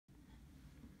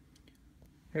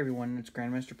Hey everyone, it's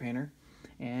Grandmaster Painter,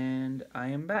 and I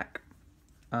am back.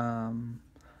 I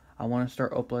want to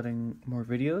start uploading more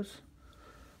videos,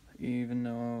 even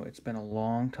though it's been a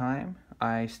long time.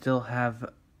 I still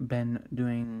have been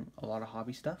doing a lot of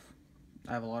hobby stuff.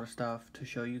 I have a lot of stuff to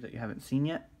show you that you haven't seen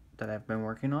yet, that I've been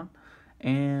working on,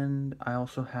 and I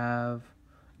also have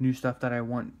new stuff that I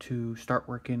want to start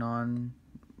working on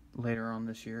later on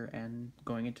this year and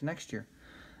going into next year.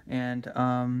 And,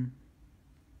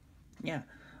 yeah,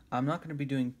 I'm not going to be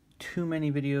doing too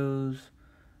many videos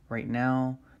right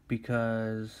now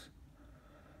because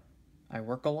I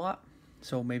work a lot.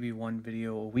 So maybe one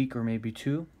video a week or maybe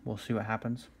two. We'll see what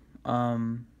happens.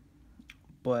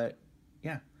 But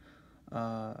yeah.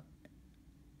 Uh,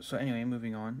 so anyway,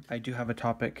 moving on. I do have a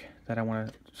topic that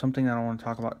something that I want to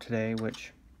talk about today,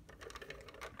 which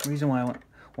the reason why I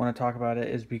want to talk about it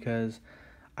is because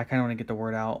I kind of want to get the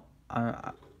word out.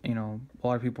 A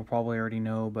lot of people probably already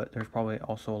know, but there's probably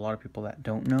also a lot of people that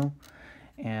don't know.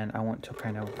 And I want to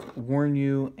kind of warn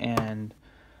you and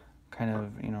kind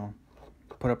of,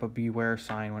 put up a beware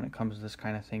sign when it comes to this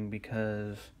kind of thing,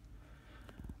 because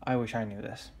I wish I knew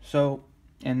this. So,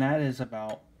 and that is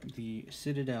about the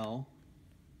Citadel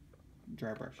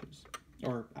dry brushes.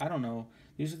 Or, I don't know,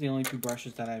 these are the only two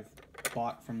brushes that I've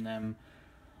bought from them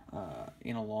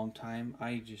in a long time.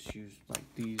 I just use, like,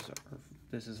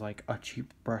 this is like a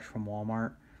cheap brush from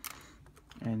Walmart.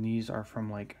 And these are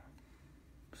from, like,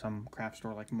 some craft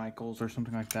store like Michael's or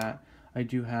something like that. I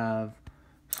do have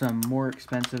some more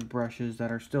expensive brushes that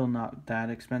are still not that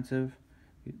expensive.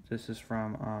 This is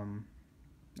from,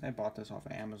 I bought this off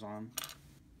of Amazon.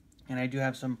 And I do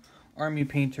have some Army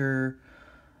Painter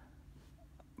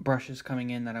brushes coming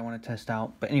in that I want to test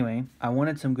out. But anyway, I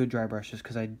wanted some good dry brushes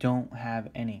because I don't have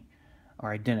any,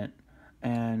 or I didn't.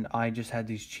 And I just had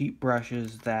these cheap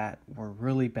brushes that were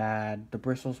really bad. The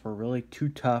bristles were really too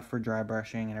tough for dry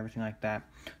brushing and everything like that.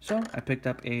 So I picked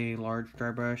up a large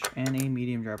dry brush and a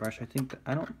medium dry brush.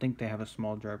 I don't think they have a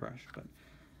small dry brush, but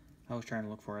I was trying to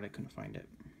look for it. I couldn't find it.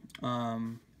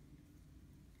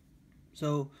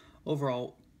 So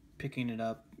overall, picking it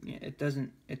up, it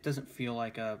doesn't feel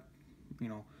like a,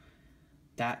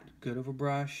 that good of a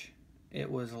brush. It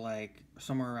was like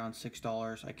somewhere around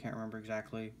 $6. I can't remember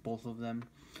exactly, both of them.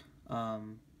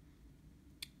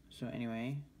 So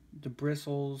anyway, the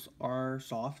bristles are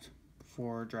soft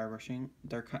for dry brushing.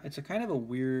 It's a kind of a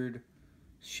weird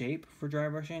shape for dry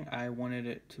brushing. I wanted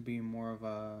it to be more of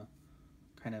a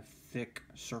kind of thick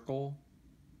circle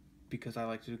because I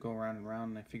like to go around and around,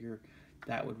 and I figure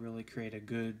that would really create a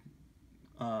good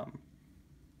kind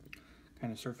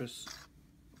of surface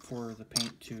for the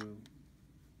paint to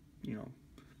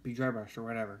be dry brushed or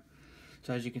whatever.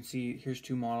 So as you can see, here's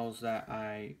two models that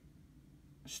I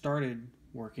started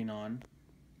working on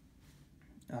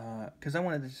because I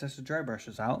wanted to test the dry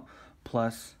brushes out,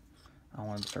 plus I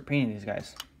wanted to start painting these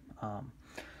guys.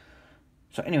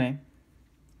 So anyway,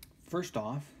 first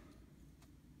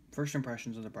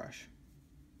impressions of the brush.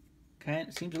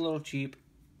 Seems a little cheap.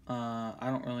 I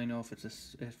don't really know if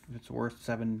it's worth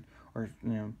 $7 or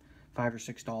 $5 or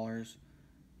 $6.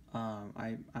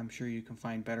 I'm sure you can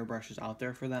find better brushes out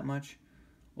there for that much,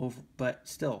 but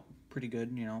still pretty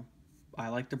good. I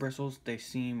like the bristles. They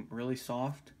seem really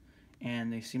soft,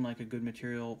 and they seem like a good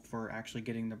material for actually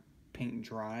getting the paint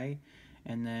dry.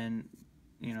 And then,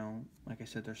 like I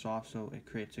said, they're soft, so it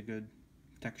creates a good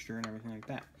texture and everything like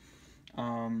that.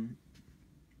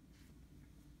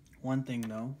 One thing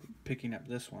though, picking up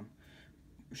this one,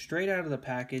 straight out of the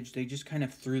package, they just kind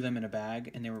of threw them in a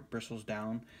bag and they were bristles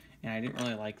down. And I didn't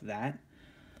really like that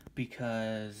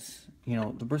because,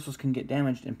 the bristles can get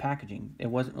damaged in packaging. It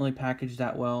wasn't really packaged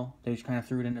that well. They just kind of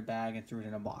threw it in a bag and threw it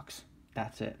in a box.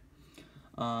 That's it.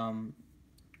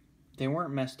 They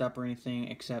weren't messed up or anything,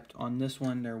 except on this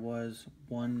one there was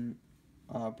one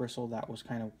bristle that was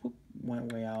kind of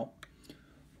went way out,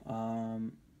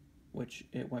 which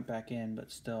it went back in,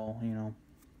 but still,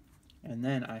 And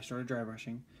then I started dry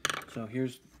brushing. So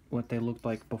here's what they looked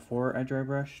like before I dry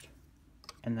brushed.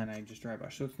 And then I just dry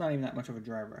brush. So it's not even that much of a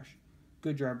dry brush.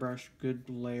 Good dry brush, good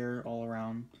layer all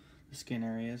around the skin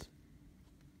areas.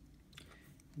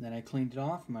 And then I cleaned it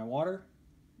off with my water,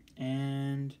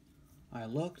 and I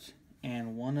looked,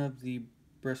 and one of the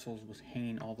bristles was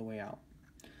hanging all the way out.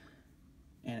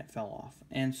 And it fell off.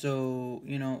 And so,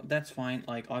 that's fine.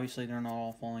 Like, obviously they're not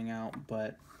all falling out,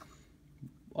 but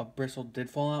a bristle did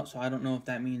fall out, so I don't know if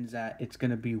that means that it's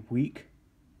going to be weak.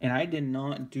 And I did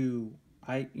not do...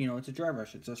 it's a dry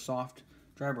brush. It's a soft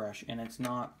dry brush, and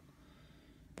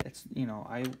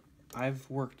I've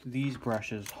worked these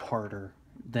brushes harder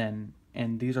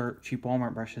and these are cheap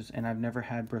Walmart brushes, and I've never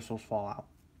had bristles fall out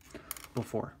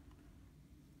before.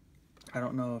 I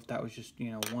don't know if that was just,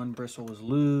 one bristle was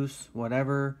loose,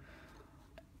 whatever.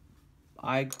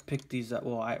 I picked these up.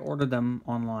 Well, I ordered them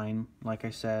online. Like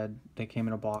I said, they came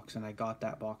in a box, and I got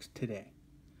that box today.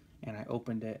 And I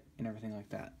opened it and everything like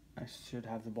that. I should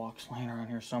have the box laying around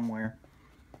here somewhere.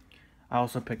 I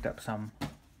also picked up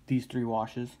these 3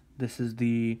 washes. This is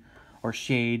or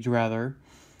shades rather.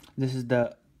 This is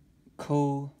the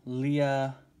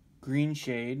Colia green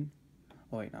shade.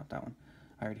 Oh wait, not that one.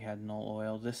 I already had null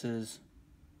oil. This is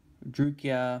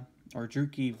Drukia or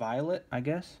Druki Violet, I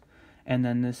guess. And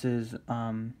then this is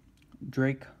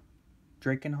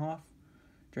Drakenhof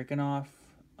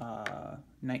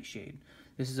Nightshade.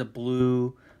 This is a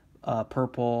blue,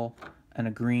 purple, and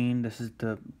a green. This is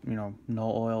the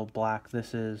null oil black.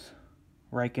 This is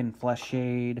Riken Flesh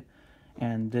Shade,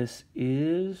 and this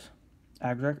is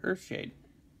Agric Earth Shade.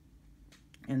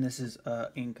 And this is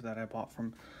ink that I bought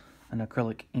from an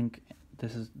acrylic ink.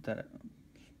 This is an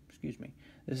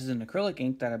acrylic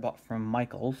ink that I bought from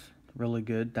Michael's. Really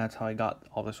good. That's how I got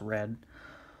all this red.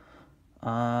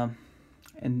 And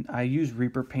I use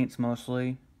Reaper paints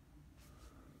mostly.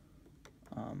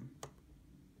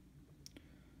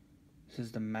 This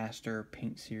is the Master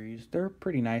Paint Series. They're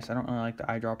pretty nice. I don't really like the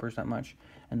eyedroppers that much.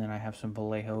 And then I have some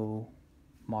Vallejo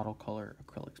model color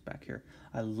acrylics back here.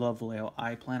 I love Vallejo.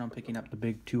 I plan on picking up the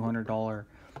big $200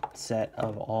 set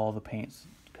of all the paints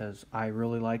because I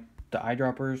really like the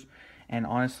eyedroppers. And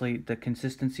honestly, the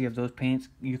consistency of those paints,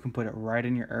 you can put it right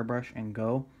in your airbrush and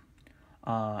go.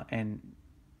 And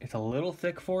it's a little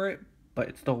thick for it, but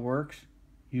it still works.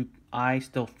 I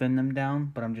still thin them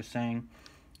down, but I'm just saying,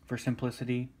 for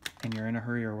simplicity, and you're in a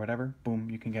hurry or whatever, boom,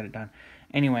 you can get it done.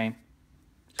 Anyway,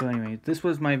 this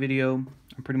was my video.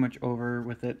 I'm pretty much over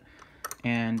with it.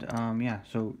 And yeah,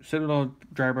 so Citadel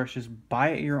dry brushes,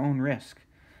 buy at your own risk.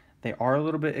 They are a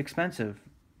little bit expensive.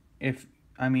 It's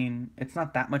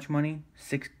not that much money,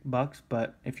 $6,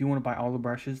 but if you want to buy all the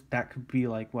brushes, that could be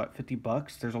like, what,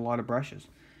 $50? There's a lot of brushes.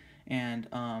 And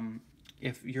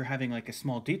if you're having like a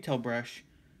small detail brush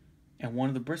and one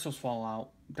of the bristles fall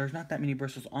out, there's not that many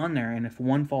bristles on there, and if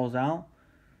one falls out,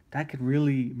 that could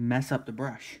really mess up the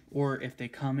brush. Or if they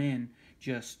come in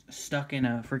just stuck in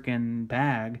a freaking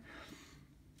bag,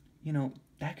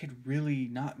 that could really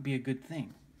not be a good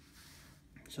thing.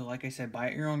 So like I said, buy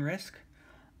at your own risk.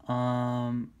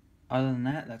 Other than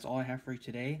that, that's all I have for you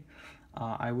today.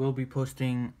 I will be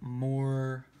posting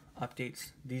more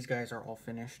updates. These guys are all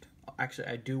finished. Actually,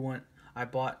 I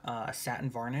bought a satin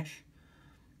varnish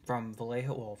from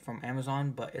Vallejo, from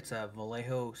Amazon, but it's a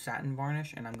Vallejo satin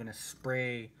varnish, and I'm going to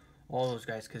spray all those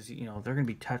guys because, they're going to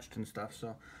be touched and stuff,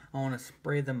 so I want to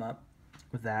spray them up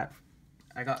with that.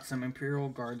 I got some Imperial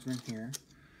Guardsmen here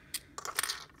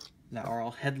that are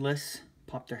all headless,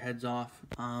 pop their heads off.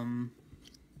 I'm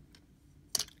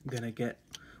going to get,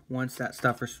 once that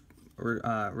stuff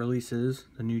releases,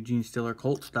 the new Gene Stealer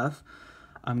Cult stuff,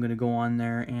 I'm going to go on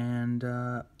there and,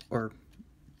 or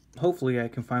hopefully I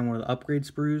can find one of the upgrade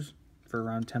sprues for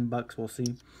around $10, we'll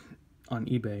see, on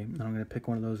eBay. And I'm going to pick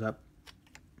one of those up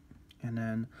and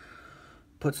then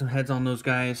put some heads on those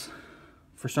guys.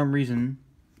 For some reason,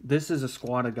 this is a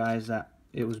squad of guys that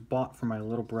it was bought for my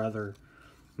little brother.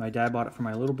 My dad bought it for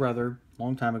my little brother a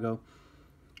long time ago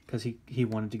because he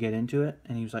wanted to get into it.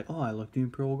 And he was like, oh, I like the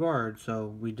Imperial Guard.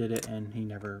 So we did it, and he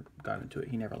never got into it.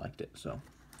 He never liked it. So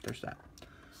there's that.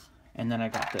 And then I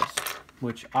got this,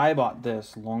 which I bought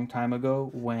this a long time ago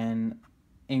when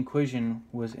Inquisition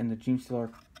was in the Gene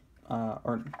Stealer,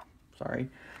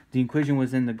 the Inquisition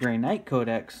was in the Grey Knight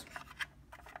Codex.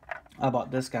 I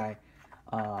bought this guy,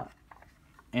 and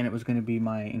it was going to be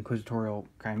my Inquisitorial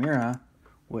Chimera,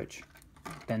 which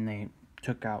then they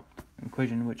took out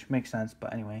Inquisition, which makes sense,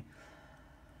 but anyway.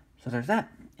 So there's that,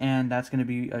 and that's going to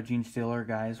be a Gene Stealer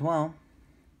guy as well.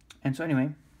 And so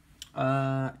anyway,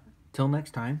 till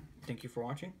next time, thank you for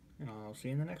watching, and I'll see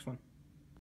you in the next one.